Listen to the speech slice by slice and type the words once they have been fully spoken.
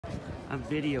I'm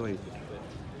videoing.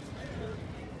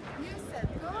 You said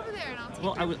go over there and I'll take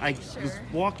Well, I was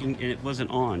walking and it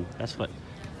wasn't on. That's what.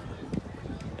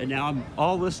 And now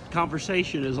all this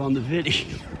conversation is on the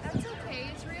video. That's okay.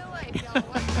 It's real life, y'all.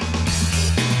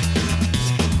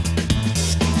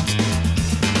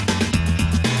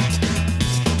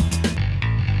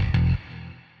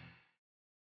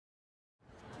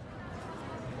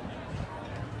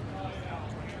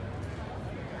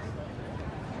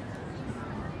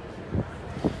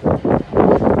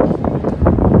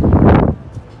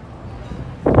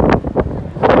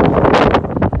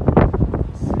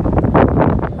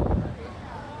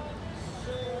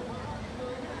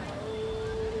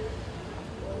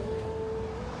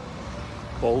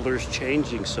 Boulder's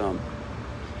changing some.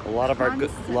 A lot of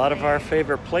our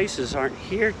favorite places aren't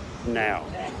here now.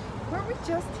 Weren't we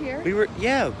just here? We were,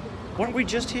 yeah. Weren't we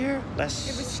just here last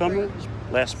summer? Spring.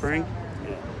 Last spring?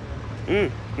 Yeah.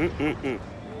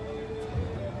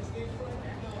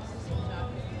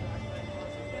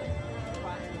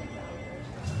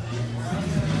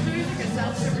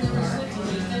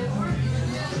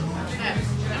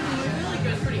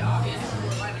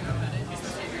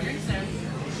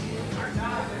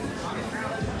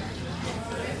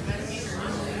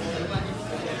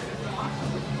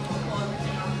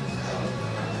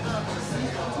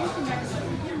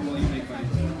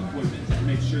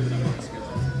 Make sure that I'm on schedule.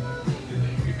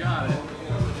 You got it.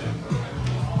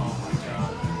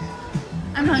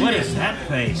 I'm hungry. What is that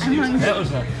face? I'm hungry. That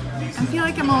was a. I feel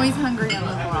like I'm always hungry on the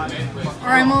vlog. Or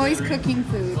I'm always cooking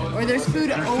food. Or there's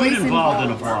food always involved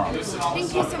in a vlog.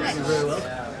 Thank you so much.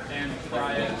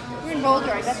 We're in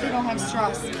Boulder. I bet they don't have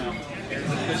straws.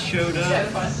 It showed up.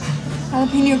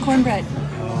 Jalapeno cornbread.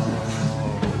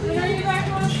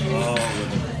 Oh,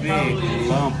 with a big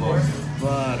lump of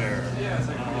butter.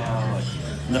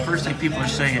 And the first thing people are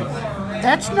saying,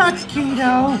 that's not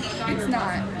keto. It's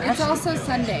not. It's also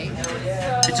Sunday.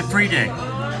 It's a free day. You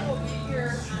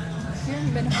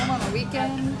haven't been home on a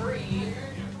weekend. What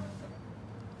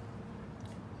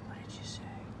did you say?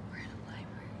 We're in a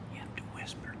library. You have to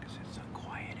whisper because it's so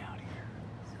quiet out here.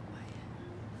 So quiet.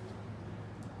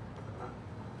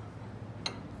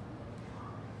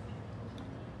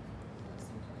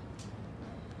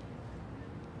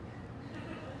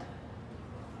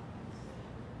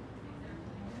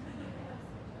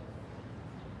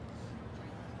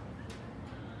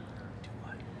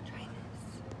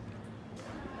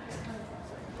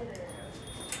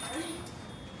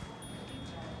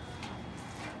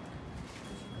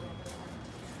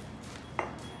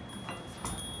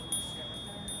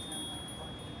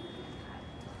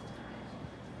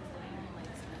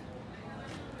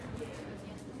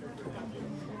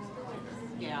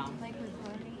 Yeah. Like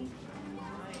recording.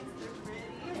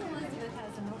 Elizabeth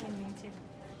has a note in me too.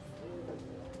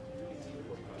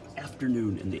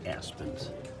 Afternoon in the Aspens.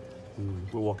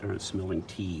 We're walking around smelling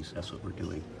teas. That's what we're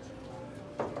doing.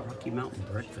 Rocky Mountain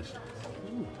breakfast.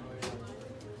 Ooh.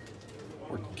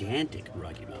 Organic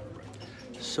Rocky Mountain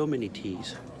breakfast. So many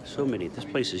teas. So many. This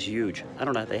place is huge. I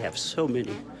don't know how they have so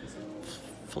many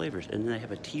flavors. And then they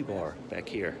have a tea bar back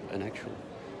here. An actual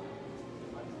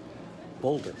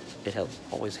Boulder. It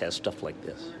always has stuff like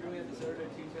this.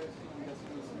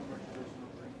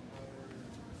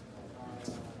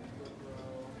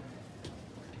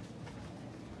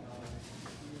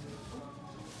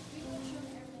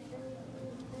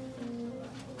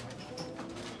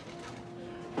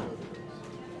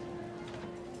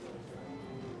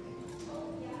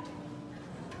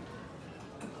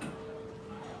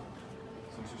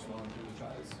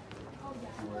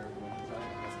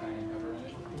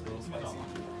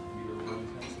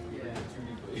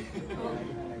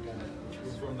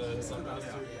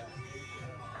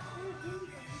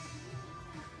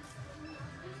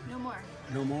 No more.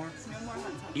 No more? No more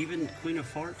hot sauce. Even Queen of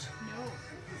Farts? No.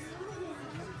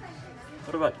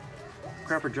 What about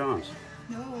Crapper John's?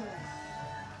 No.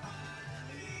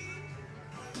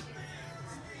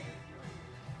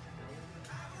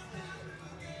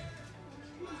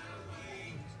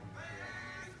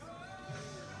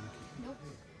 Nope.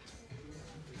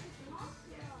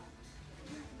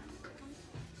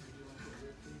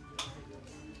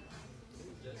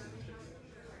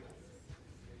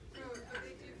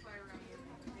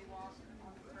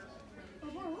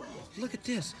 Look at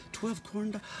this. 12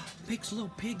 corn dogs. Makes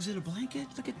little pigs in a blanket.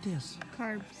 Look at this.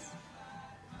 Carbs.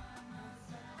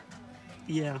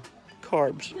 Yeah,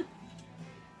 carbs.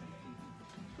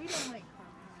 We don't like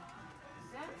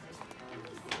carbs.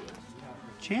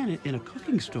 Janet in a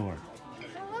cooking store.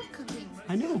 I love cooking.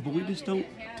 I know, but we just don't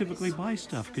typically buy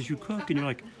stuff because you cook and you're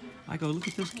like, I go, look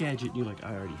at this gadget. And you're like,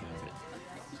 I already have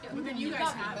it. Well, then you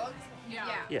guys have it.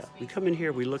 Yeah, we come in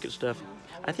here, we look at stuff.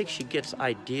 I think she gets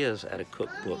ideas out of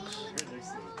cookbooks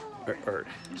or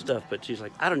stuff, but she's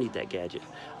like, I don't need that gadget.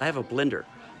 I have a blender.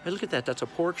 Hey, look at that, that's a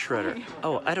pork shredder.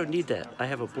 Oh, I don't need that. I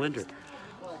have a blender.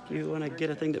 You want to get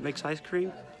a thing that makes ice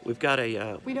cream? We've got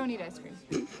a... We don't eat ice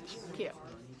cream. Cute.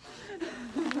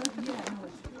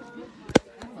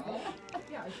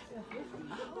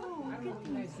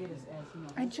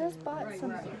 I just bought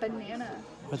some banana.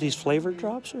 Are these flavored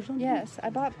drops or something? Yes, I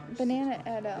bought banana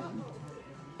at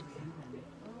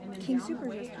King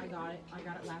Super yesterday. I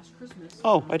got it last Christmas.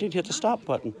 Oh, I didn't hit the stop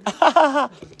button.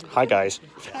 Hi, guys.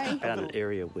 Hi. I found an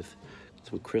area with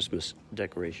some Christmas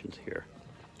decorations here.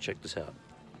 Check this out.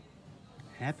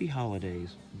 Happy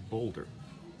Holidays, Boulder.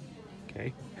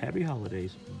 Okay, Happy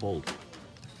Holidays, Boulder.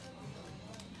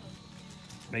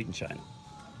 Made in China.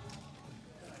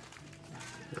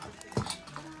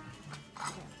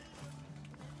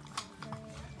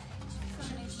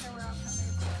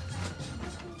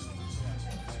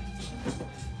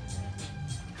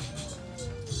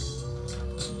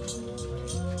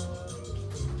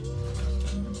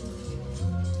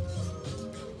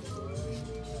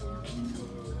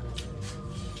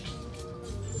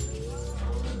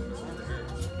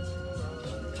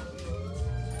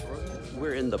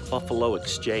 We're in the Buffalo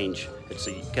Exchange. It's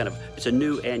a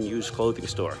new and used clothing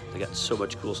store. They got so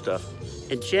much cool stuff.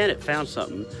 And Janet found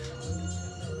something.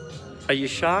 Are you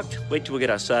shocked? Wait till we get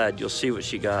outside. You'll see what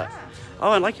she got. Oh,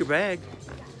 I like your bag.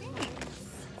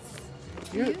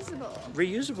 Reusable.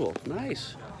 Reusable.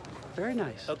 Nice. Very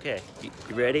nice. Okay,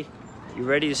 you ready? You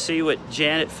ready to see what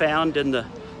Janet found in the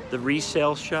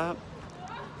resale shop?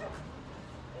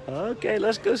 Okay,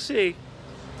 let's go see.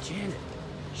 Janet,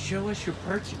 show us your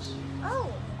purchase.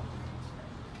 Oh,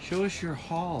 Show us your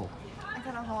haul. I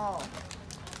got a haul.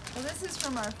 Well, this is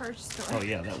from our first store. Oh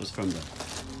yeah, that was from the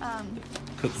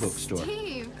cookbook store.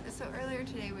 Steve, so earlier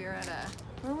today we were at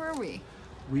where were we?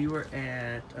 We were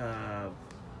at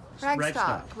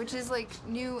Ragstock, which is like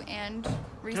new and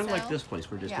resale. Kind of like this place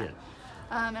we're just in.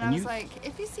 And I was like,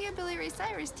 if you see a Billy Ray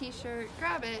Cyrus t-shirt,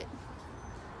 grab it.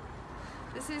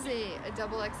 This is a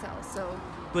double XL, so.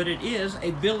 But it is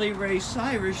a Billy Ray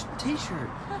Cyrus t-shirt.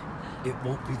 It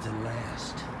won't be the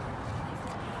last.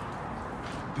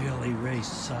 Billy Ray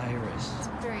Cyrus. It's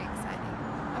very exciting.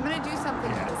 I'm gonna do something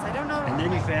with this. I don't know. And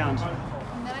then you found.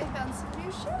 And then I found some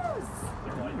new shoes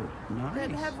Nice.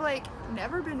 that have like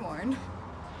never been worn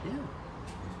Yeah.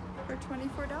 for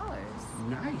 $24.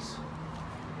 Nice.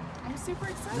 I'm super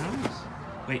excited. Nice.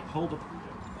 Wait, hold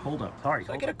up. Sorry.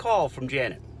 I get a call from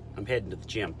Janet. I'm heading to the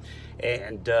gym,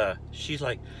 and she's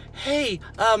like, "Hey,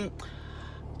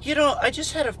 you know, I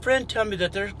just had a friend tell me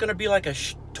that there's gonna be like a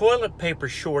toilet paper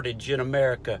shortage in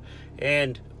America,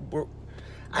 and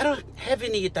I don't have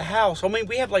any at the house. I mean,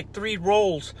 we have like 3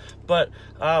 rolls, but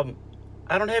I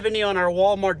don't have any on our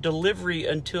Walmart delivery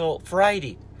until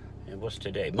Friday." And what's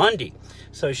today? Monday.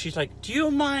 So she's like, "Do you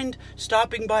mind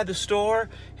stopping by the store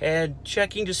and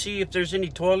checking to see if there's any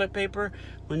toilet paper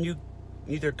when you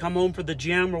either come home for the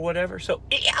gym or whatever?" So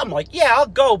yeah, I'm like, "Yeah, I'll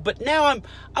go." But now I'm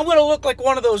gonna look like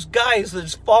one of those guys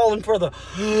that's falling for the,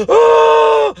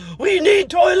 "Oh, we need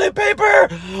toilet paper.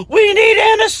 We need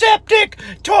antiseptic,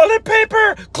 toilet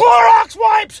paper, Clorox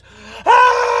wipes."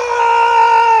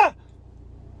 Ah!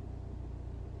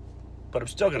 But I'm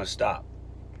still gonna stop.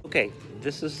 Okay,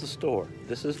 this is the store.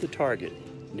 This is the Target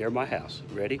near my house.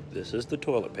 Ready? This is the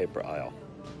toilet paper aisle.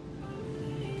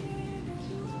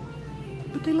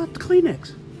 But they left the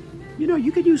Kleenex. You know,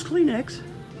 you could use Kleenex.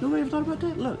 Nobody ever thought about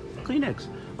that? Look, Kleenex,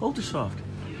 Ultra Soft.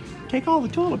 Take all the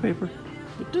toilet paper.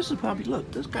 But this is probably,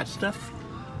 look, this got stuff.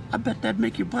 I bet that'd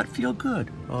make your butt feel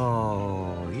good.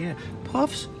 Oh, yeah.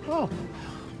 Puffs? Oh.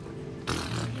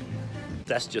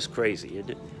 That's just crazy,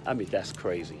 isn't it? I mean, that's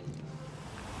crazy.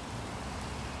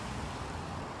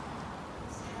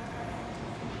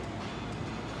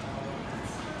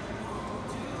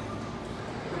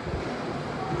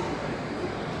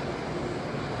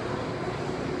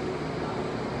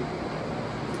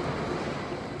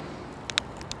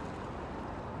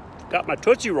 Got my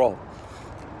Tootsie Roll.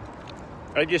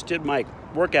 I just did my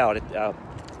workout at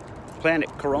Planet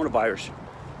Coronavirus.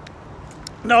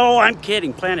 No, I'm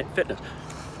kidding, Planet Fitness.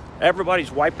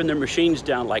 Everybody's wiping their machines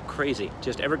down like crazy.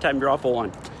 Just every time you're off of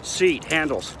one, seat,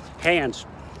 handles, hands,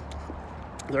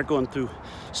 they're going through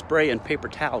spray and paper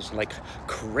towels like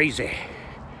crazy.